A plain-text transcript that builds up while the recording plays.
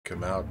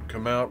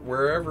Come out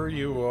wherever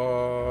you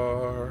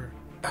are.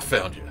 I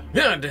found you.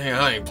 Yeah, dang,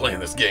 I ain't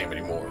playing this game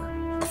anymore.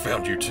 I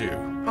found you too.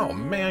 Oh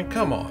man,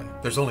 come on.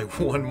 There's only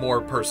one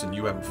more person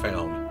you haven't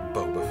found.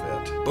 Boba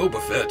Fett.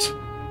 Boba Fett?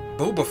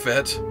 Boba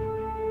Fett?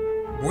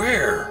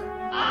 Where?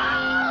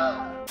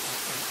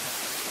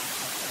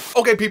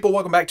 Okay people,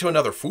 welcome back to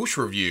another Fwoosh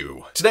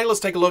review. Today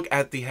let's take a look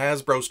at the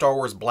Hasbro Star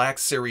Wars Black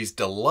Series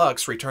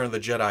Deluxe Return of the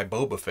Jedi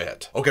Boba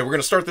Fett. Okay, we're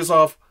gonna start this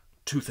off.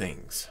 Two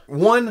things.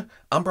 One,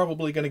 I'm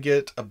probably gonna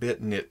get a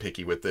bit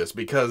nitpicky with this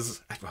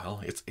because, well,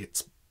 it's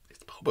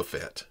Boba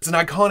Fett. It's an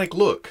iconic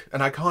look,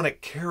 an iconic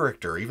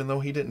character, even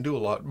though he didn't do a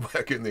lot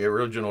back in the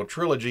original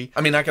trilogy.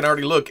 I mean, I can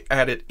already look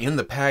at it in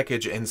the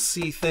package and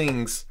see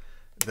things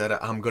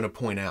that I'm gonna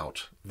point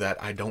out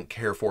that I don't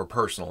care for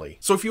personally.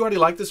 So if you already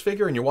like this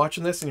figure and you're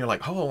watching this and you're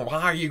like, oh,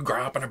 why are you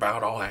griping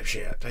about all that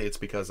shit? Hey, it's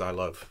because I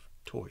love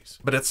toys.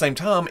 But at the same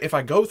time, if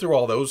I go through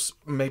all those,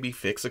 maybe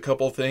fix a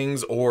couple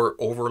things or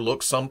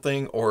overlook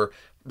something, or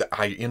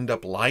I end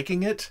up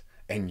liking it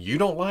and you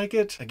don't like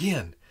it,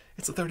 again,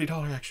 it's a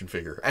 $30 action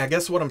figure. I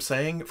guess what I'm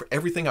saying, for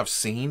everything I've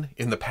seen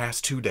in the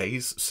past 2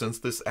 days since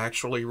this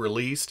actually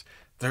released,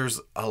 there's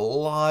a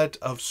lot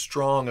of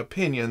strong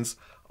opinions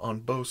on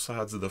both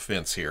sides of the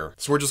fence here.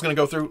 So we're just gonna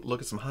go through,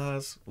 look at some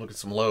highs, look at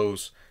some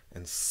lows,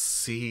 and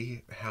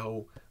see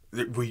how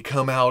we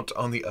come out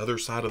on the other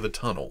side of the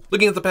tunnel.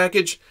 Looking at the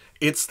package,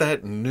 it's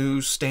that new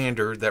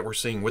standard that we're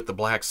seeing with the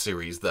Black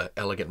Series, the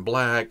elegant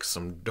black,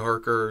 some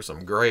darker,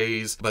 some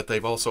grays, but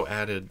they've also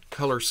added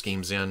color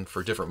schemes in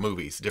for different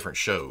movies, different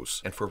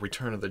shows. And for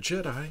Return of the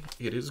Jedi,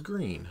 it is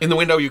green. In the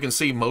window, you can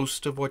see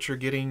most of what you're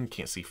getting. You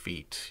can't see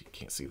feet, you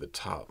can't see the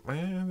top.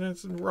 Man,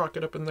 that's a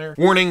rocket up in there.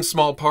 Warning,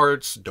 small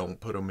parts,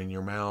 don't put them in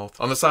your mouth.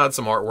 On the side,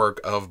 some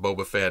artwork of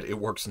Boba Fett. It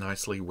works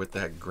nicely with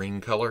that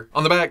green color.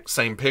 On the back,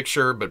 same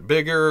picture, but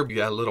bigger. You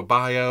got a little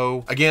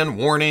bio. Again,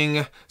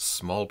 warning,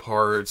 small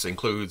parts,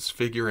 includes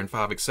figure and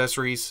 5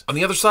 accessories. On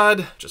the other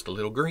side, just a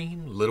little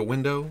green, little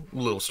window,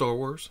 little Star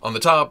Wars. On the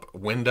top,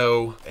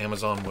 window.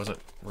 Amazon wasn't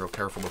real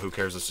careful, but who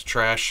cares? It's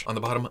trash. On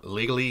the bottom,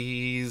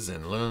 legalese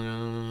and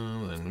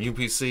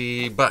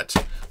UPC. But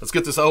let's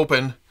get this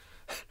open.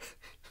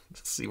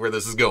 Let's see where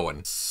this is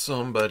going.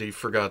 Somebody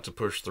forgot to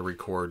push the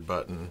record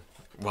button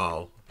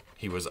while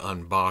he was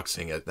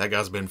unboxing it. That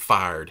guy's been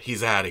fired.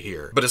 He's out of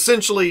here. But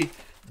essentially,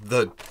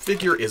 the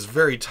figure is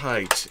very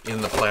tight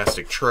in the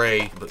plastic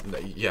tray,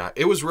 but yeah,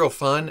 it was real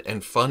fun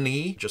and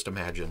funny. Just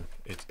imagine,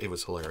 it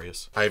was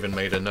hilarious. I even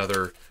made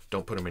another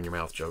don't put them in your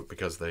mouth joke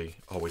because they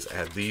always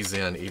add these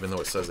in, even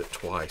though it says it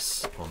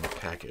twice on the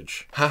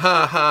package. Ha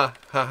ha ha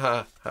ha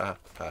ha ha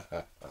ha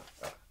ha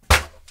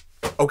ha.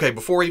 Okay,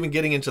 before even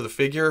getting into the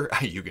figure,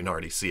 you can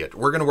already see it.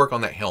 We're gonna work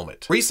on that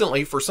helmet.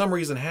 Recently, for some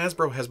reason,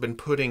 Hasbro has been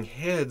putting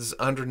heads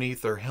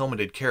underneath their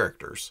helmeted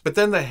characters, but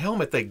then the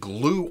helmet they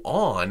glue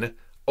on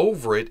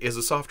over it is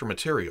a softer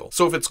material.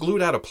 So if it's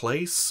glued out of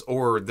place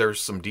or there's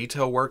some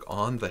detail work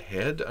on the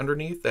head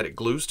underneath that it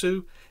glues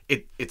to,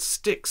 it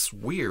sticks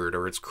weird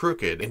or it's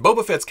crooked. In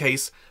Boba Fett's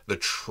case, the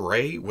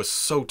tray was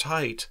so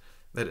tight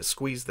that it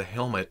squeezed the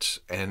helmet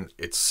and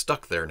it's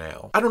stuck there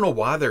now. I don't know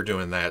why they're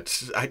doing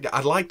that.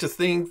 I'd like to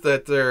think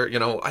that they're, you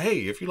know,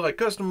 hey, if you like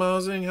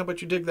customizing, how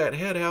about you dig that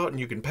head out and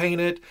you can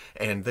paint it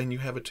and then you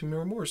have a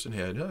Temuera Morrison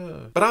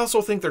head. But I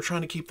also think they're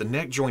trying to keep the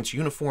neck joints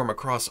uniform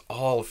across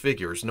all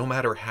figures, no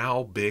matter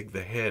how big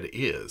the head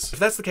is. If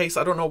that's the case,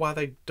 I don't know why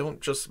they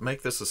don't just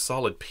make this a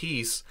solid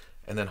piece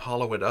and then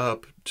hollow it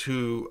up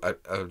to a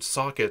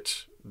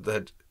socket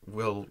that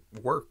will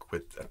work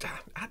with.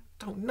 I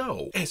don't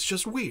know. It's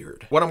just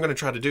weird. What I'm going to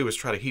try to do is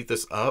try to heat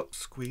this up,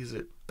 squeeze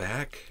it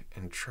back,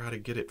 and try to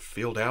get it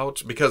filled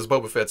out because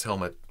Boba Fett's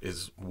helmet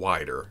is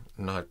wider,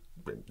 not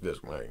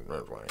this way,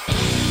 that way.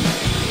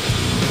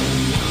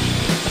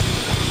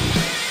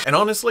 And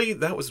honestly,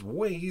 that was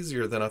way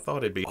easier than I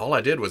thought it'd be. All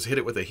I did was hit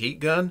it with a heat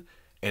gun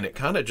and it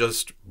kind of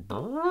just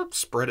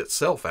spread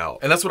itself out.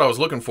 And that's what I was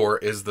looking for,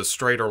 is the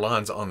straighter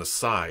lines on the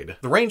side.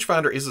 The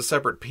rangefinder is a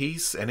separate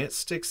piece and it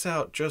sticks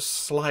out just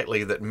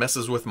slightly that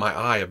messes with my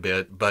eye a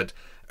bit, but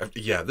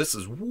yeah, this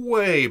is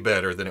way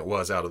better than it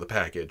was out of the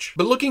package.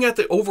 But looking at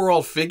the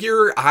overall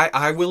figure,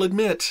 I will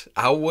admit,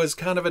 I was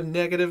kind of a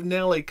negative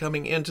Nelly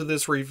coming into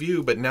this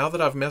review, but now that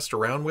I've messed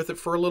around with it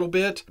for a little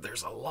bit,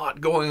 there's a lot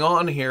going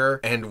on here,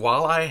 and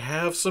while I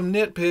have some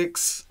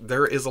nitpicks,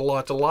 there is a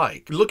lot to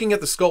like. Looking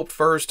at the sculpt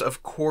first,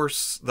 of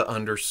course, the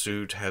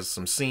undersuit has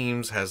some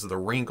seams, has the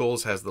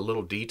wrinkles, has the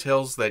little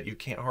details that you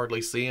can't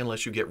hardly see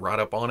unless you get right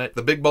up on it.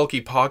 The big bulky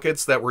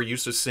pockets that we're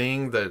used to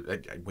seeing,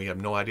 that we have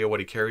no idea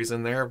what he carries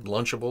in there,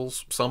 Lunchables,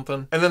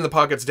 something. And then the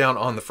pockets down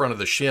on the front of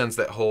the shins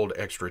that hold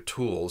extra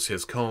tools,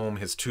 his comb,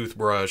 his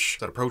toothbrush, is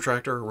that a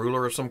protractor, a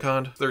ruler of some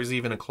kind? There's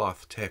even a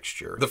cloth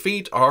texture. The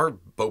feet are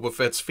Boba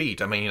Fett's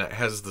feet. I mean, it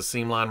has the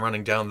seam line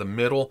running down the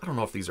middle. I don't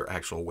know if these are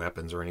actual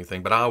weapons or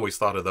anything, but I always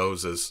thought of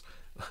those as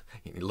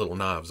little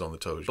knives on the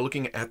toes.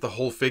 Looking at the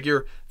whole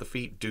figure, the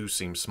feet do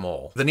seem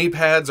small. The knee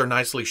pads are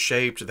nicely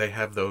shaped. They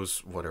have those,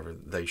 whatever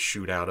they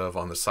shoot out of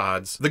on the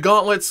sides. The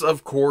gauntlets,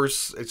 of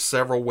course, it's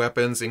several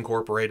weapons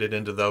incorporated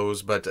into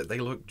those, but they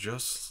look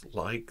just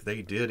like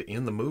they did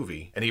in the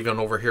movie. And even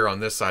over here on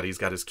this side, he's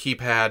got his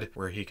keypad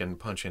where he can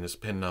punch in his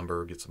pin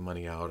number, get some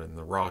money out, and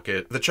the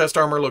rocket. The chest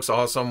armor looks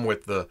awesome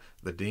with the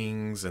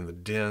dings and the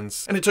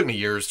dents. And it took me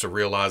years to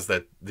realize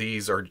that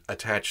these are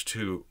attached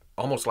to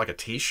almost like a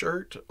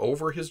t-shirt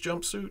over his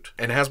jumpsuit.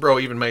 And Hasbro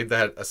even made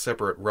that a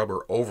separate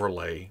rubber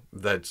overlay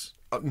that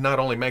not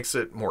only makes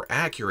it more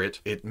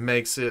accurate, it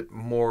makes it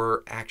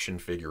more action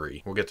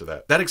figure-y. We'll get to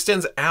that. That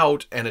extends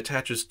out and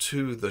attaches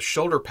to the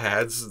shoulder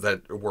pads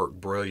that work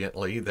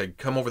brilliantly. They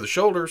come over the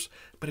shoulders,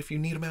 but if you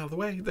need them out of the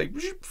way, they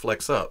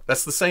flex up.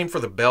 That's the same for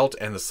the belt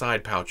and the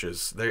side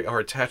pouches. They are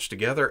attached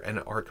together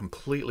and are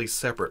completely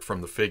separate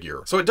from the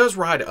figure. So it does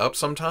ride up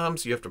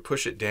sometimes. You have to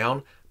push it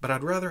down, but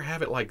I'd rather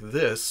have it like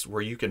this,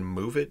 where you can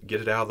move it,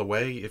 get it out of the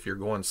way if you're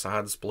going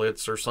side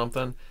splits or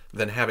something,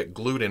 than have it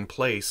glued in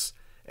place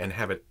and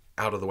have it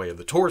out of the way of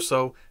the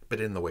torso,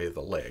 but in the way of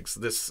the legs.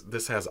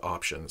 This has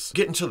options.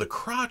 Getting to the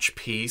crotch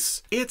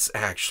piece, it's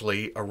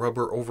actually a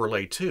rubber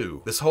overlay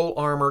too. This whole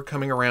armor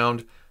coming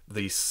around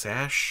the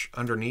sash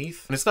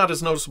underneath, and it's not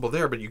as noticeable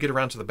there, but you get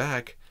around to the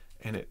back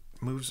and it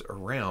moves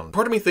around.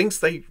 Part of me thinks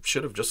they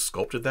should have just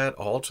sculpted that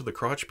all to the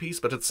crotch piece,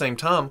 but at the same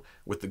time,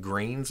 with the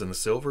greens and the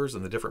silvers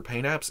and the different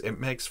paint apps, it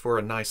makes for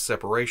a nice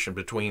separation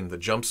between the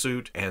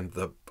jumpsuit and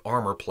the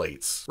armor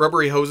plates.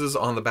 Rubbery hoses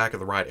on the back of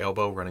the right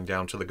elbow running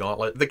down to the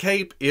gauntlet. The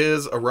cape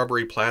is a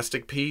rubbery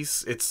plastic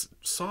piece. It's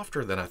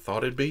softer than I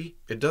thought it'd be.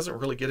 It doesn't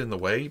really get in the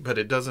way, but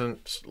it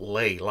doesn't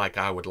lay like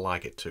I would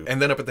like it to. And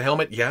then up at the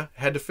helmet, yeah,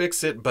 had to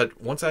fix it, but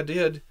once I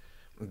did,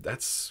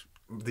 that's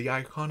the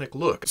iconic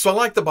look. So I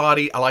like the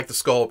body, I like the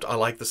sculpt, I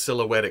like the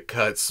silhouette it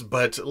cuts,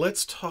 but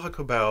let's talk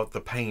about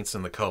the paints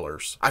and the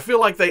colors. I feel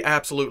like they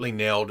absolutely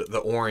nailed the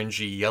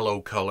orangey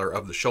yellow color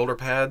of the shoulder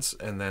pads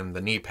and then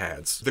the knee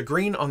pads. The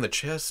green on the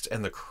chest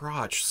and the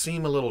crotch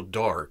seem a little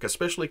dark,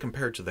 especially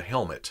compared to the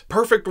helmet.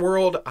 Perfect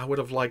world, I would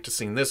have liked to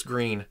seen this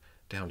green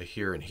down to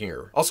here and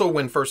here. Also,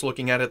 when first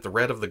looking at it, the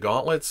red of the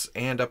gauntlets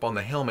and up on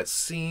the helmet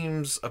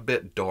seems a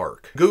bit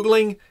dark.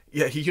 Googling,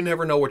 yeah, you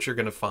never know what you're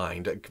going to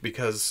find,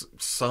 because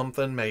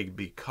something may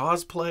be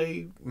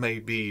cosplay, may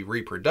be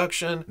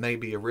reproduction, may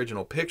be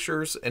original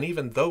pictures, and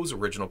even those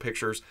original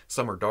pictures,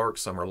 some are dark,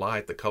 some are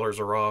light, the colors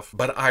are off.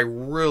 But I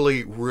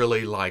really,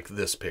 really like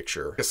this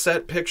picture. A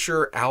set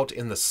picture out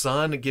in the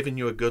sun, giving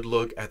you a good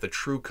look at the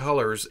true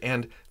colors,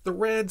 and the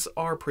reds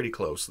are pretty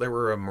close. They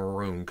were a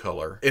maroon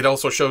color. It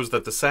also shows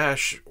that the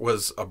sash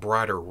was a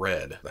brighter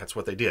red. That's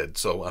what they did,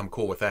 so I'm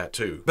cool with that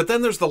too. But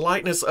then there's the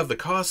lightness of the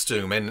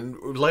costume, and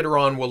later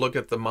on we'll look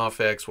at the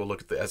Mafex, we'll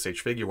look at the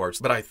SH Figure Arts,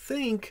 but I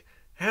think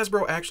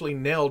Hasbro actually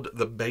nailed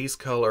the base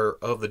color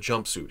of the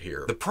jumpsuit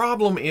here. The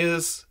problem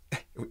is,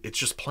 it's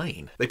just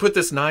plain. They put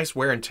this nice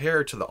wear and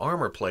tear to the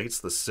armor plates,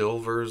 the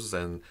silvers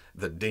and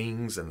the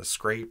dings and the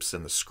scrapes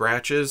and the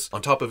scratches.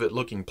 On top of it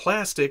looking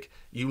plastic,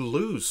 you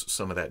lose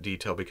some of that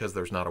detail because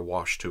there's not a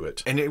wash to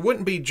it. And it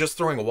wouldn't be just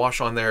throwing a wash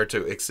on there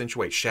to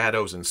accentuate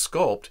shadows and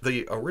sculpt.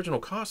 The original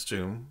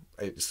costume,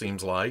 it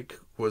seems like,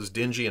 was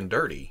dingy and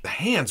dirty. The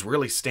hands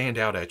really stand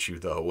out at you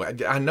though.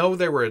 I know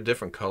they were a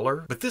different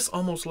color, but this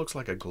almost looks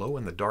like a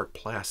glow-in-the-dark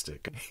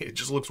plastic. It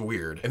just looks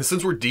weird. And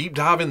since we're deep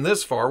diving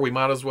this far, we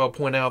might as well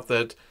point out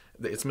that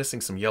it's missing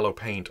some yellow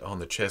paint on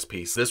the chest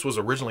piece. This was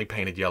originally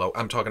painted yellow.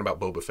 I'm talking about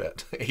Boba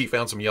Fett. He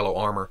found some yellow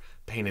armor,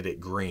 painted it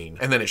green,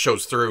 and then it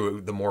shows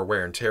through the more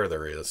wear and tear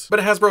there is.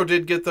 But Hasbro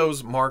did get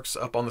those marks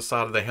up on the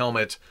side of the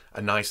helmet,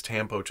 a nice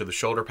tampo to the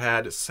shoulder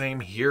pad. Same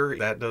here.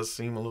 That does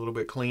seem a little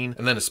bit clean.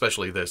 And then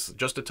especially this,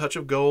 just a touch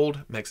of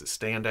gold makes it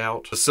stand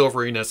out. The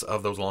silveriness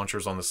of those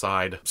launchers on the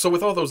side. So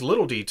with all those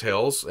little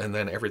details and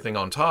then everything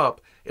on top,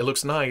 it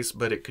looks nice,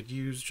 but it could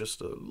use just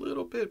a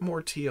little bit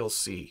more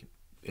TLC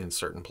in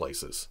certain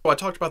places. So I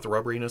talked about the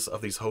rubberiness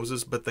of these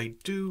hoses, but they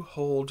do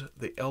hold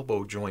the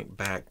elbow joint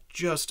back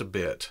just a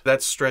bit.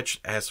 That's stretched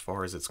as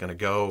far as it's going to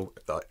go.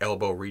 The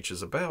elbow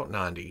reaches about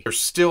 90.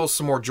 There's still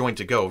some more joint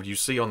to go. You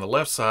see on the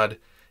left side,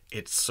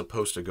 it's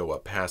supposed to go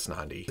up past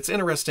 90. It's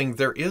interesting,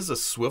 there is a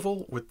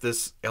swivel with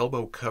this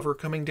elbow cover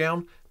coming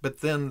down, but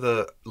then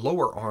the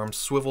lower arm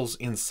swivels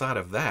inside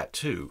of that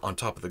too, on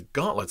top of the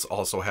gauntlets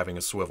also having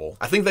a swivel.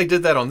 I think they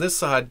did that on this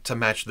side to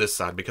match this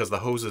side because the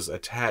hoses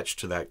attach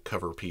to that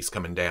cover piece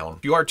coming down.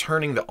 If you are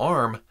turning the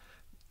arm,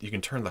 you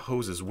can turn the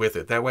hoses with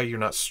it. That way you're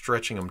not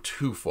stretching them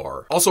too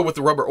far. Also with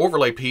the rubber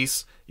overlay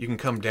piece, you can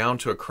come down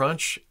to a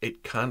crunch.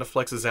 It kind of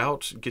flexes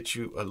out, gets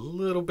you a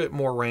little bit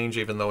more range,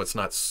 even though it's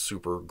not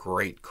super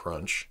great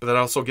crunch. But that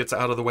also gets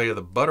out of the way of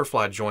the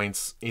butterfly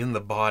joints in the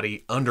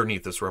body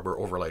underneath this rubber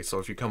overlay. So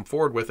if you come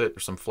forward with it,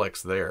 there's some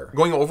flex there.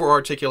 Going over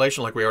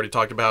articulation, like we already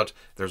talked about,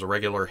 there's a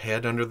regular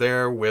head under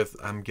there with,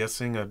 I'm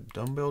guessing, a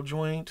dumbbell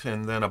joint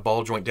and then a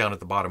ball joint down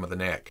at the bottom of the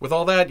neck. With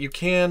all that, you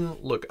can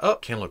look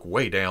up, can look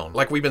way down.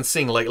 Like we've been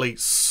seeing lately,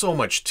 so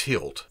much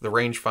tilt. The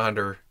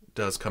rangefinder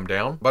does come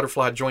down.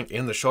 Butterfly joint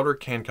in the shoulder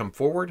can come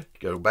forward,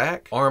 go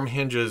back. Arm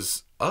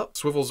hinges up,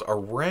 swivels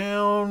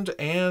around,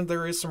 and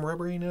there is some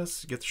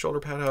rubberiness. Get the shoulder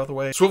pad out of the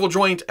way. Swivel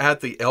joint at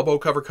the elbow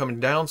cover coming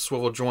down,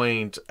 swivel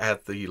joint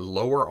at the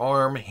lower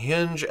arm,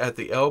 hinge at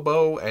the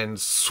elbow, and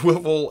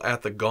swivel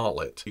at the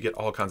gauntlet. You get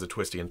all kinds of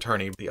twisty and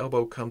turny. The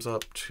elbow comes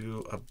up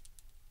to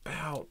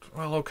about,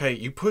 well, okay,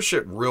 you push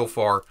it real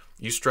far,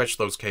 you stretch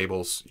those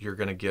cables, you're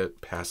gonna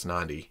get past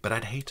 90, but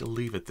I'd hate to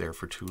leave it there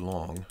for too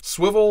long.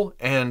 Swivel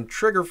and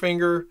trigger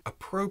finger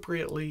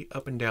appropriately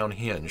up and down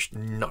hinged.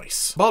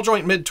 Nice. Ball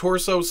joint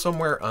mid-torso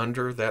somewhere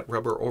under that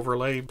rubber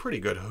overlay. Pretty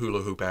good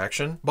hula hoop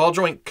action. Ball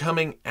joint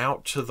coming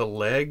out to the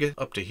leg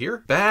up to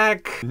here.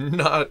 Back,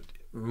 not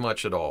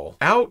much at all.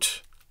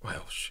 Out,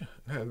 well, shit,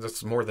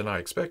 that's more than I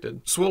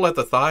expected. Swivel at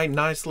the thigh,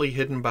 nicely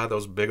hidden by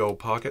those big old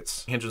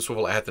pockets. Hinge and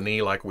swivel at the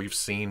knee like we've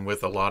seen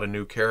with a lot of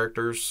new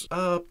characters.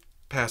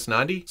 Past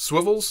 90.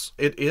 Swivels,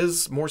 it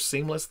is more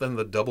seamless than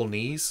the double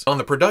knees. On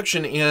the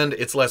production end,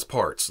 it's less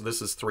parts.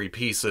 This is 3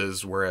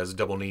 pieces, whereas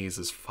double knees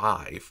is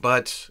 5.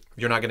 But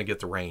you're not going to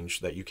get the range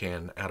that you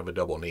can out of a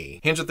double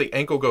knee. Hinge at the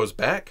ankle goes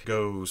back,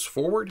 goes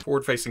forward,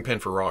 forward-facing pin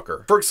for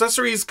rocker. For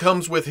accessories,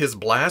 comes with his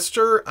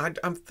blaster. I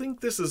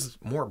think this is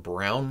more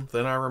brown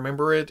than I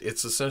remember it.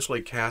 It's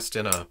essentially cast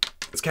in a...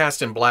 It's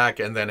cast in black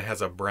and then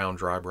has a brown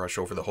dry brush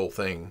over the whole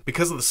thing.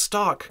 Because of the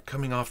stock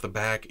coming off the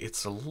back,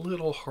 it's a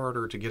little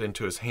harder to get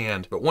into his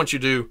hand. But once you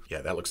do,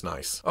 yeah, that looks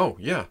nice. Oh,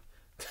 yeah.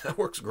 That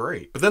works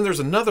great. But then there's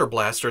another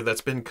blaster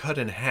that's been cut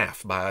in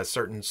half by a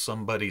certain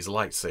somebody's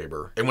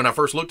lightsaber. And when I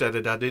first looked at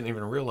it, I didn't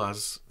even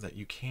realize that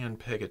you can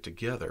peg it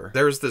together.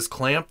 There's this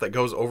clamp that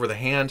goes over the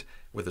hand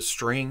with a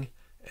string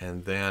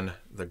and then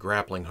the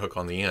grappling hook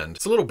on the end.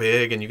 It's a little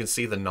big and you can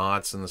see the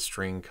knots and the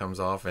string comes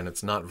off and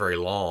it's not very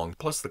long.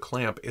 Plus the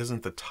clamp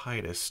isn't the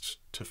tightest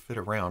to fit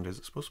around. Is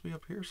it supposed to be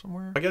up here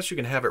somewhere? I guess you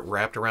can have it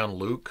wrapped around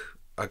Luke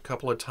a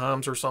couple of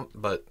times or something,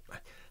 but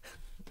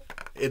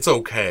it's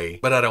okay,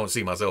 but I don't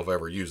see myself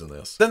ever using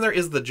this. Then there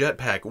is the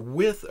jetpack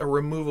with a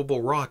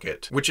removable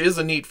rocket, which is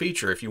a neat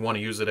feature if you want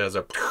to use it as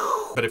a...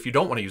 But if you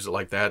don't want to use it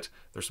like that,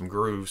 there's some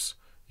grooves.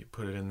 You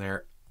put it in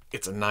there.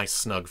 It's a nice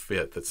snug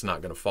fit that's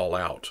not going to fall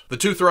out. The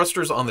 2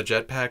 thrusters on the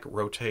jetpack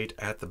rotate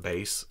at the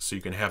base so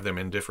you can have them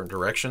in different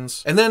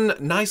directions. And then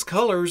nice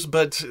colors,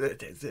 but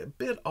a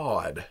bit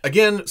odd.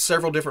 Again,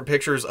 several different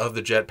pictures of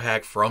the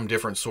jetpack from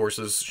different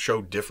sources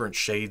show different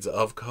shades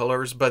of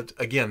colors, but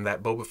again,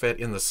 that Boba Fett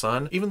in the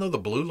sun, even though the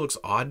blue looks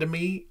odd to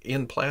me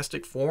in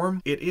plastic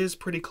form, it is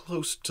pretty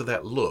close to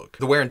that look.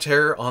 The wear and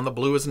tear on the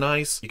blue is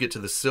nice. You get to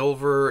the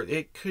silver,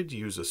 it could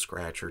use a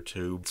scratch or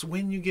two. It's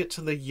when you get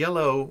to the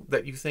yellow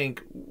that you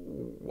think,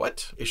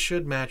 what? It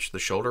should match the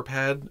shoulder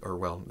pad, or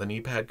well, the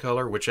knee pad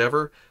color,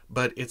 whichever,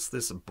 but it's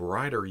this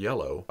brighter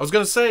yellow. I was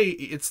gonna say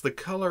it's the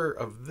color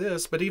of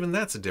this, but even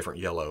that's a different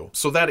yellow.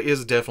 So that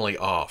is definitely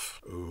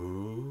off.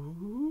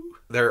 Ooh.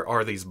 There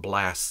are these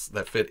blasts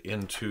that fit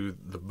into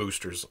the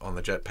boosters on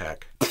the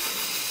jetpack.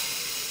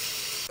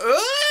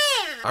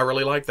 I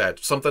really like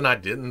that. Something I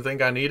didn't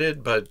think I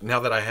needed, but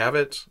now that I have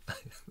it,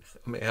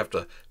 I may have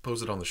to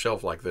pose it on the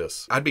shelf like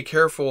this. I'd be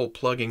careful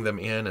plugging them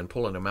in and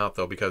pulling them out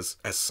though, because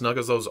as snug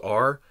as those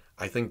are,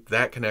 I think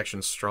that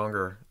connection's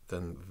stronger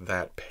than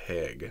that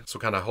peg. So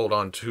kind of hold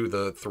on to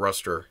the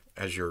thruster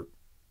as you're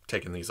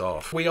taking these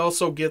off. We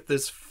also get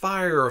this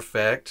fire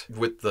effect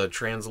with the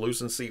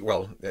translucency.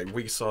 Well,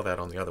 we saw that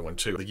on the other one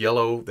too. The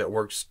yellow that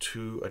works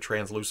to a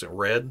translucent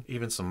red,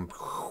 even some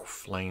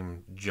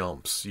flame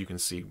jumps. You can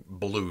see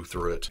blue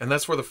through it. And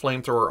that's for the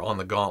flamethrower on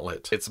the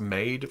gauntlet. It's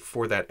made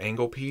for that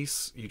angle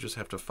piece. You just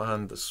have to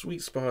find the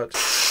sweet spot.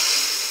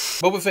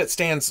 Boba Fett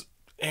stands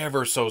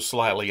ever so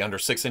slightly under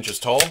 6 inches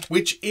tall,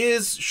 which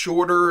is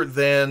shorter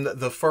than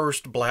the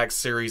first Black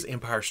Series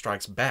Empire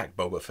Strikes Back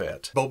Boba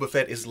Fett. Boba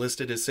Fett is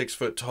listed as 6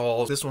 foot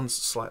tall. This one's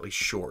slightly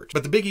short.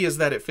 But the biggie is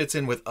that it fits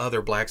in with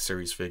other Black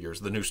Series figures.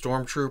 The new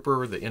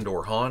Stormtrooper, the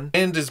Endor Han,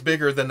 and is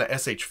bigger than the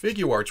SH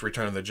Figuarts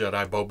Return of the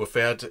Jedi Boba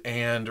Fett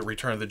and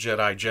Return of the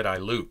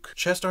Jedi Luke.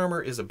 Chest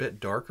armor is a bit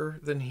darker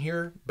than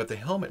here, but the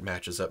helmet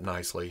matches up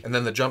nicely. And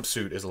then the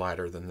jumpsuit is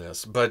lighter than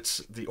this. But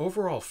the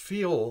overall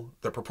feel,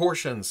 the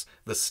proportions,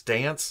 the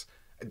stance,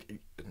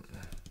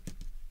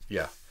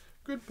 yeah.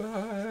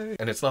 Goodbye.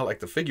 And it's not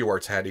like the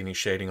Figuarts had any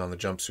shading on the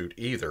jumpsuit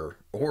either,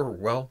 or,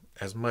 well,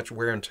 as much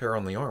wear and tear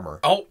on the armor.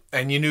 Oh,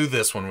 and you knew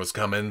this one was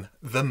coming,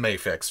 the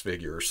Mafex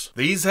figures.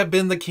 These have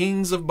been the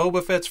kings of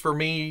Boba Fett's for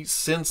me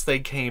since they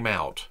came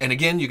out. And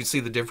again, you can see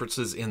the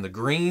differences in the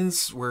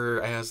greens,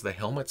 whereas the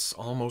helmets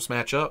almost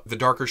match up. The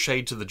darker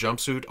shade to the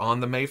jumpsuit on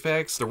the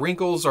Mafex. The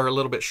wrinkles are a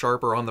little bit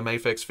sharper on the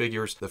Mafex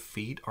figures. The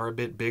feet are a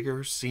bit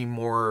bigger, seem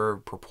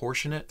more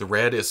proportionate. The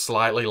red is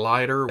slightly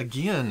lighter.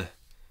 Again,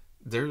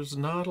 there's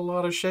not a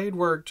lot of shade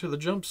work to the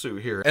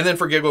jumpsuit here. And then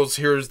for giggles,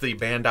 here's the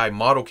Bandai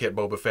model kit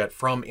Boba Fett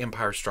from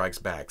Empire Strikes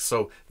Back.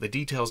 So the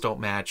details don't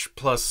match,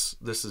 plus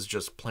this is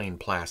just plain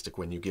plastic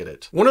when you get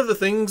it. One of the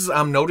things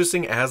I'm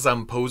noticing as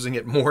I'm posing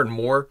it more and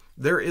more,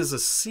 there is a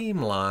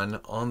seam line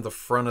on the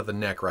front of the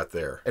neck right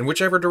there. And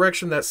whichever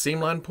direction that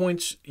seam line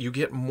points, you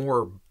get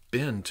more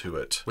bend to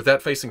it. With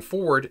that facing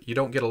forward, you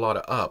don't get a lot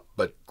of up,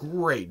 but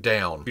great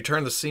down. If you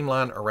turn the seam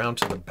line around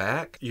to the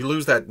back, you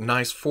lose that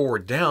nice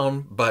forward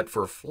down, but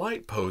for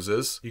flight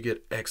poses, you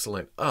get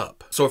excellent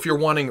up. So if you're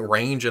wanting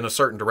range in a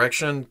certain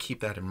direction,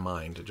 keep that in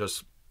mind.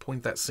 Just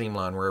point that seam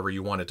line wherever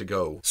you want it to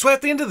go. So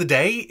at the end of the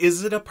day,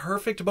 is it a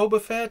perfect Boba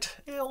Fett?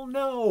 Hell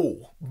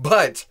no.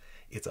 But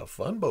it's a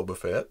fun Boba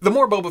Fett. The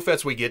more Boba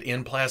Fetts we get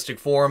in plastic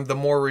form, the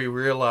more we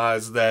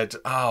realize that,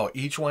 oh,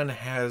 each one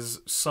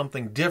has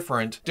something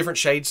different. Different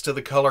shades to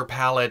the color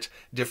palette,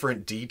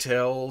 different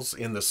details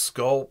in the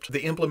sculpt,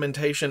 the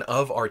implementation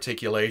of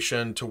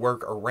articulation to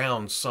work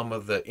around some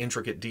of the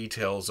intricate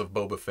details of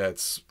Boba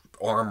Fett's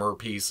armor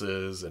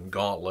pieces and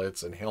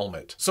gauntlets and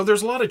helmet. So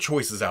there's a lot of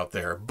choices out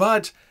there,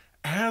 but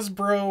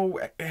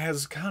Hasbro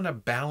has kind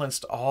of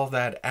balanced all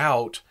that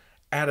out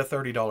at a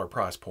 $30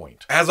 price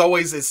point. As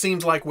always, it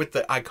seems like with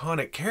the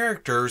iconic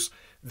characters,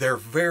 they're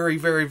very,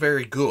 very,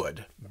 very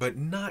good, but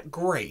not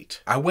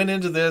great. I went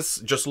into this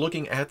just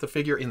looking at the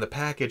figure in the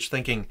package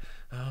thinking,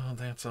 oh,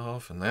 that's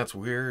off and that's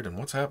weird and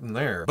what's happened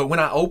there? But when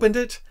I opened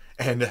it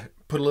and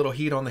put a little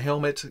heat on the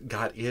helmet,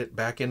 got it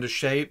back into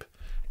shape,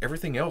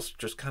 everything else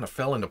just kind of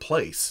fell into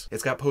place.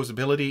 It's got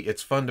posability,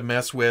 it's fun to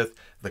mess with,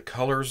 the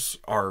colors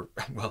are,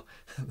 well,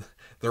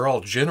 they're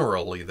all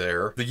generally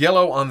there. The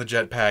yellow on the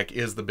jetpack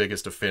is the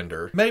biggest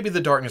offender. Maybe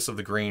the darkness of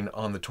the green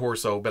on the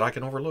torso, but I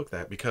can overlook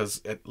that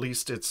because at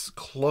least it's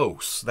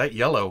close. That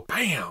yellow,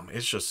 bam,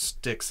 it just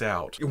sticks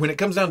out. When it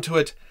comes down to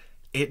it,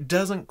 it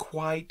doesn't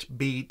quite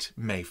beat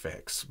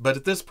Mafex, but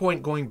at this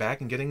point, going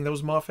back and getting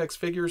those Mafex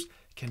figures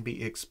can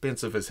be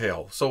expensive as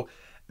hell. So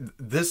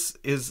this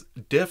is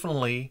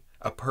definitely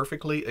a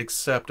perfectly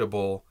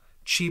acceptable,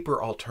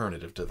 cheaper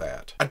alternative to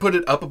that. I'd put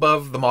it up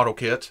above the model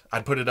kit.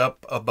 I'd put it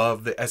up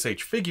above the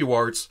SH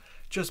Figuarts,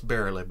 just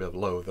barely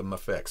below the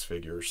Mafex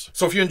figures.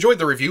 So if you enjoyed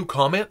the review,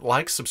 comment,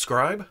 like,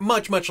 subscribe.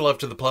 Much, much love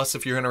to the plus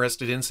if you're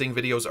interested in seeing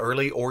videos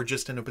early or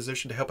just in a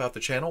position to help out the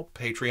channel,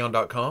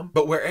 patreon.com.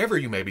 But wherever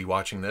you may be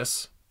watching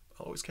this,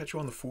 I'll always catch you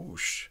on the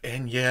Fwoosh.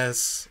 And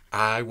yes,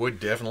 I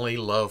would definitely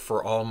love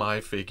for all my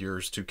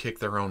figures to kick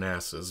their own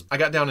asses. I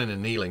got down in a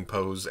kneeling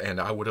pose and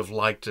I would have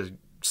liked to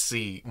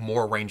see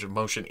more range of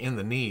motion in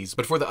the knees,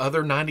 but for the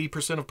other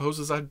 90% of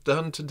poses I've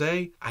done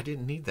today, I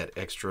didn't need that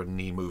extra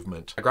knee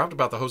movement. I griped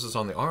about the hoses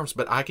on the arms,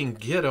 but I can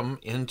get them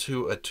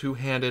into a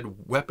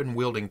two-handed weapon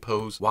wielding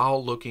pose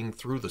while looking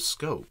through the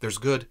scope. There's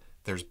good,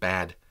 there's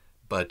bad,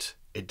 but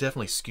it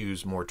definitely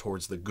skews more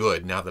towards the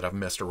good now that I've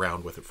messed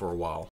around with it for a while.